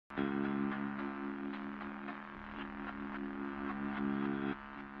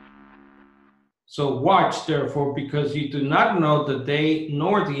So watch, therefore, because you do not know the day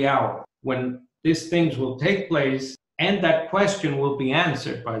nor the hour when these things will take place, and that question will be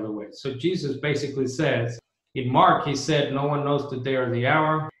answered, by the way. So Jesus basically says, in Mark, he said, no one knows the day or the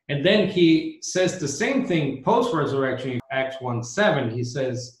hour. And then he says the same thing post-resurrection. In Acts 1:7, he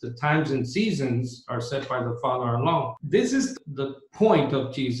says, the times and seasons are set by the Father alone. This is the point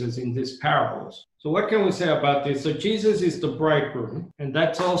of Jesus in these parables. So what can we say about this? So Jesus is the bridegroom, and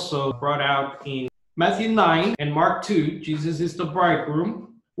that's also brought out in Matthew 9 and Mark 2. Jesus is the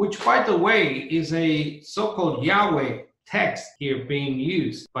bridegroom, which, by the way, is a so-called Yahweh text here being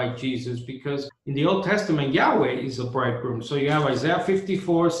used by Jesus, because in the Old Testament, Yahweh is a bridegroom. So you have Isaiah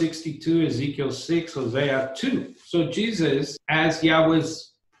 54, 62, Ezekiel 6, Hosea 2. So Jesus, as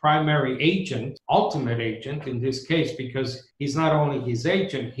Yahweh's primary agent, ultimate agent in this case, because he's not only his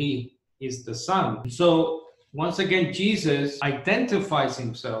agent, he is the Son. So once again, Jesus identifies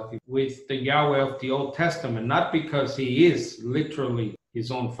himself with the Yahweh of the Old Testament, not because he is literally his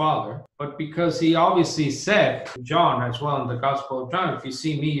own Father, but because he obviously said, John as well in the Gospel of John, if you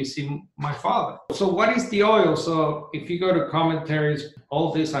see me, you see my Father. So what is the oil? So if you go to commentaries,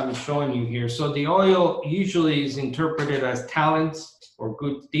 all this I'm showing you here. So the oil usually is interpreted as talents or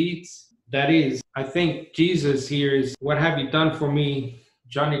good deeds. That is, I think Jesus here is, what have you done for me,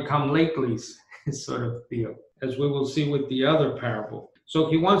 Johnny come latelys, sort of deal, as we will see with the other parable. So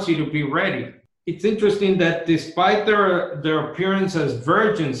he wants you to be ready. It's interesting that despite their appearance as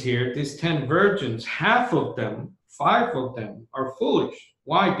virgins here, these 10 virgins, half of them, 5 of them, are foolish.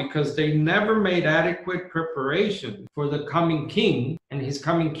 Why? Because they never made adequate preparation for the coming king and his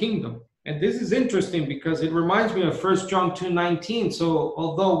coming kingdom. And this is interesting because it reminds me of 1 John 2:19. So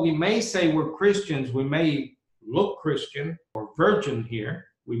although we may say we're Christians, we may look Christian or virgin here,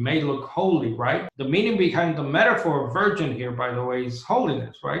 we may look holy, right? The meaning behind the metaphor of virgin here, by the way, is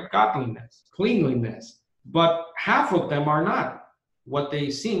holiness, right? Godliness, cleanliness. But half of them are not what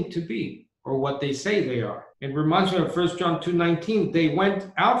they seem to be or what they say they are. It reminds me of 1 John 2:19. They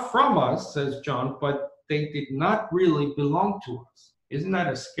went out from us, says John, but they did not really belong to us. Isn't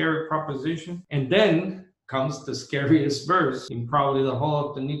that a scary proposition? And then comes the scariest verse in probably the whole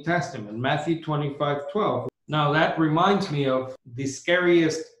of the New Testament, Matthew 25:12. Now that reminds me of the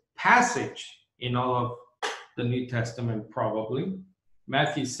scariest passage in all of the New Testament, probably.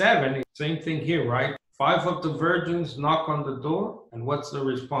 Matthew 7, same thing here, right? 5 of the virgins knock on the door, and what's the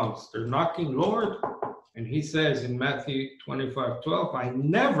response? They're knocking, Lord. And he says in Matthew 25:12, I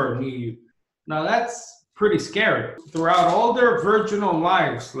never knew you. Now that's pretty scary. Throughout all their virginal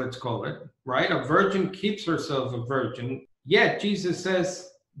lives, let's call it, right? A virgin keeps herself a virgin, yet Jesus says,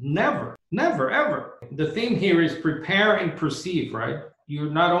 never, never, ever. The theme here is prepare and perceive, right?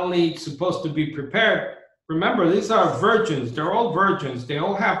 You're not only supposed to be prepared. Remember, these are virgins. They're all virgins. They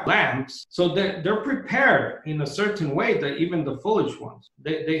all have lamps. So they're prepared in a certain way, that even the foolish ones,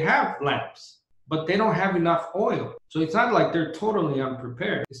 they have lamps, but they don't have enough oil. So it's not like they're totally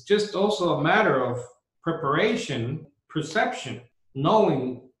unprepared. It's just also a matter of preparation, perception, knowing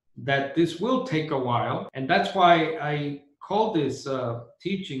that this will take a while. And that's why I call this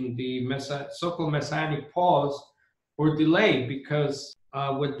teaching the so-called Messianic pause or delay, because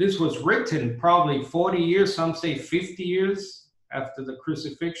when this was written, probably 40 years, some say 50 years after the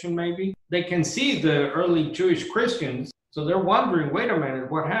crucifixion maybe, they can see the early Jewish Christians. So they're wondering, wait a minute,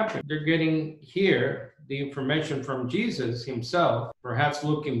 what happened? They're getting here the information from Jesus himself, perhaps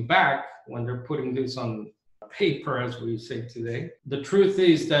looking back when they're putting this on paper, as we say today. The truth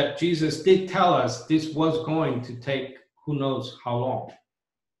is that Jesus did tell us this was going to take who knows how long.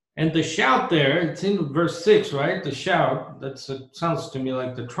 And the shout there, it's in verse 6, right? The shout, that sounds to me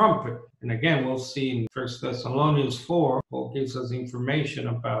like the trumpet. And again, we'll see in 1 Thessalonians 4, Paul gives us information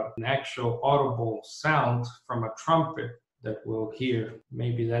about an actual audible sound from a trumpet that we'll hear.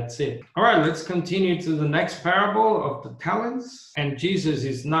 Maybe that's it. All right, let's continue to the next parable of the talents. And Jesus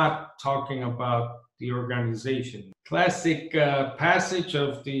is not talking about the organization. Classic passage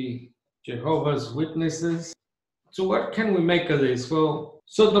of the Jehovah's Witnesses. So what can we make of this? Well,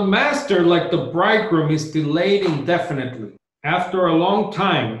 so the master, like the bridegroom, is delayed indefinitely after a long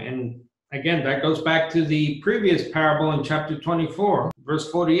time. And again, that goes back to the previous parable in chapter 24,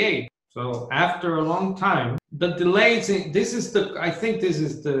 verse 48. So after a long time, the delays, I think this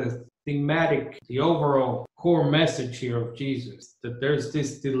is the thematic, the overall core message here of Jesus, that there's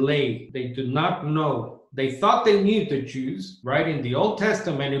this delay. They do not know. They thought they knew, the Jews, right? In the Old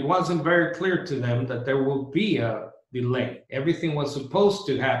Testament, it wasn't very clear to them that there will be a delay. Everything was supposed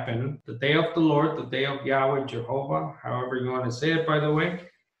to happen. The day of the Lord, the day of Yahweh, Jehovah, however you want to say it, by the way,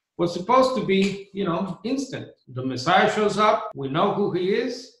 was supposed to be, instant. The Messiah shows up. We know who he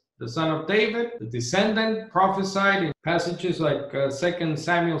is. the son of David, the descendant prophesied in passages like 2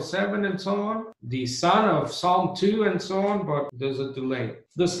 Samuel 7 and so on, the son of Psalm 2 and so on, but there's a delay.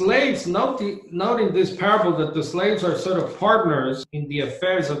 The slaves, note in this parable that the slaves are sort of partners in the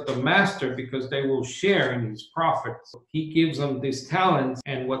affairs of the master because they will share in his profits. He gives them these talents,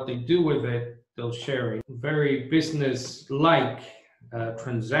 and what they do with it, they'll share it. Very business-like,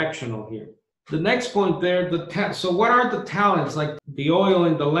 transactional here. The next point there, so what are the talents, like the oil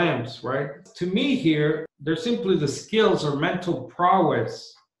in the lamps, right? To me here, they're simply the skills or mental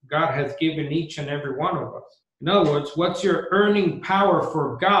prowess God has given each and every one of us. In other words, what's your earning power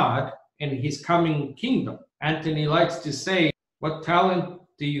for God and his coming kingdom? Anthony likes to say, what talent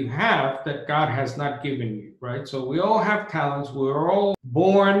do you have that God has not given you, right? So we all have talents. We're all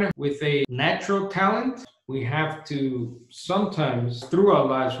born with a natural talent. We have to sometimes, through our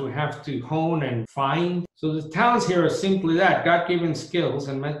lives, we have to hone and find. So the talents here are simply that, God-given skills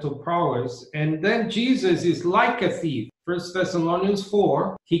and mental prowess. And then Jesus is like a thief. 1 Thessalonians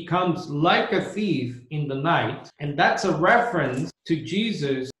 4, he comes like a thief in the night. And that's a reference to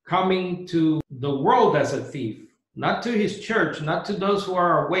Jesus coming to the world as a thief. Not to his church, not to those who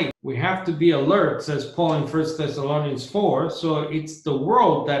are awake. We have to be alert, says Paul in 1 Thessalonians 4. So it's the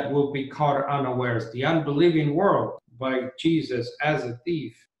world that will be caught unawares, the unbelieving world, by Jesus as a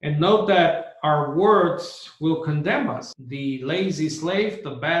thief. And note that our words will condemn us. The lazy slave,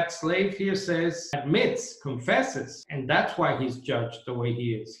 the bad slave here says, admits, confesses, and that's why he's judged the way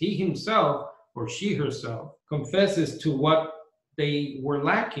he is. He himself, or she herself, confesses to what they were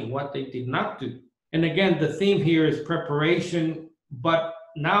lacking, what they did not do. And again, the theme here is preparation, but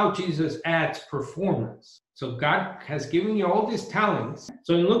now Jesus adds performance. So God has given you all these talents.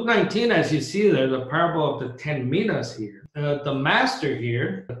 So in Luke 19, as you see there, the parable of the 10 minas here, the master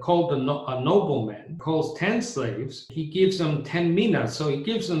here, called a nobleman, calls 10 slaves. He gives them 10 minas, so he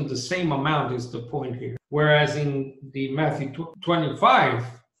gives them the same amount is the point here. Whereas in the Matthew 25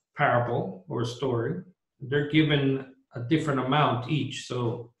 parable or story, they're given a different amount each.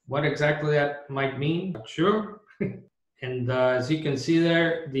 So what exactly that might mean, not sure. And as you can see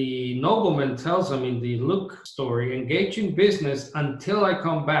there, the nobleman tells him in the Luke story, engage in business until I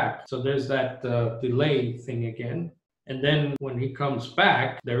come back. So there's that delay thing again. And then when he comes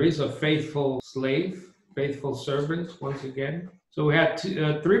back, there is a faithful slave, faithful servant once again. So we had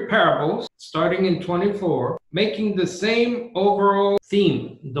three parables starting in 24, making the same overall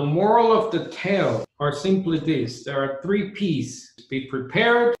theme. The moral of the tale are simply this. There are three P's: be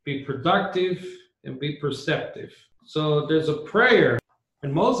prepared, be productive, and be perceptive. So there's a prayer.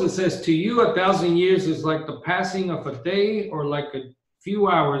 And Moses says, to you 1,000 years is like the passing of a day or like a few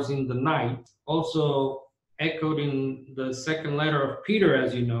hours in the night. Also echoed in the second letter of Peter,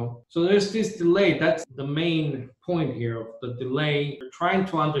 as you know. So there's this delay. That's the main point here of the delay. We're trying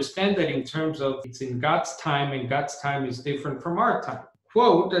to understand that in terms of it's in God's time, and God's time is different from our time.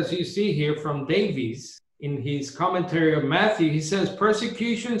 Quote, as you see here from Davies in his commentary of Matthew, he says,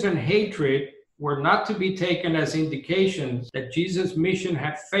 persecutions and hatred were not to be taken as indications that Jesus' mission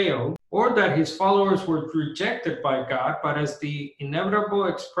had failed or that his followers were rejected by God, but as the inevitable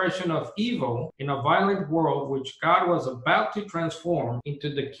expression of evil in a violent world which God was about to transform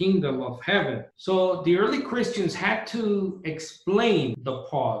into the kingdom of heaven. So the early Christians had to explain the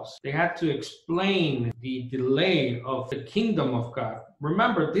pause. They had to explain the delay of the kingdom of God.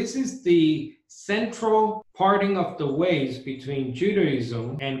 Remember, this is the central parting of the ways between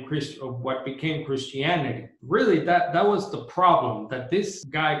Judaism and what became Christianity. Really, that was the problem, that this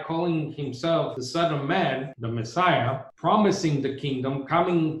guy calling himself the Son of Man, the Messiah, promising the kingdom,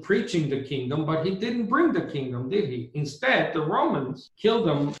 coming, preaching the kingdom, but he didn't bring the kingdom, did he? Instead, the Romans killed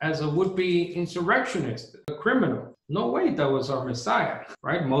him as a would-be insurrectionist, a criminal. No way that was our Messiah,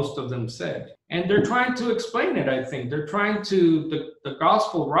 right? Most of them said. And they're trying to explain it, I think. They're trying to, the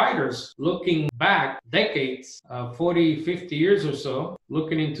gospel writers, looking back decades, 40, 50 years or so,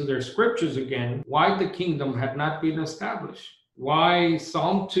 looking into their scriptures again, why the kingdom had not been established. Why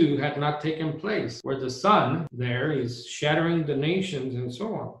Psalm 2 had not taken place, where the sun there is shattering the nations and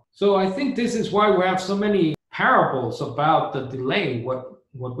so on. So I think this is why we have so many parables about the delay,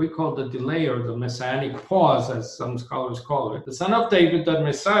 what we call the delay or the Messianic pause, as some scholars call it. The Son of David, that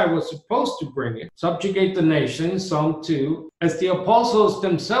Messiah was supposed to bring it, subjugate the nations, Psalm 2, as the apostles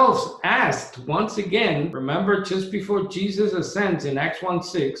themselves asked once again, remember just before Jesus ascends in Acts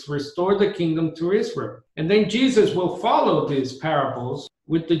 1:6, restore the kingdom to Israel. And then Jesus will follow these parables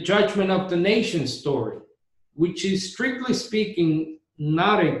with the judgment of the nation story, which is strictly speaking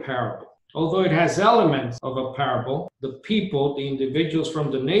not a parable. Although it has elements of a parable, the people, the individuals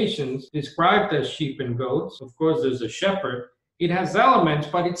from the nations, described as sheep and goats. Of course, there's a shepherd It has elements,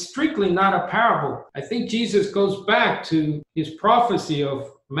 but it's strictly not a parable. I think Jesus goes back to his prophecy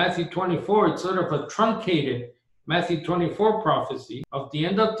of Matthew 24. It's sort of a truncated Matthew 24 prophecy of the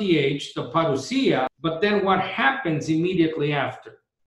end of the age, the parousia, but then what happens immediately after.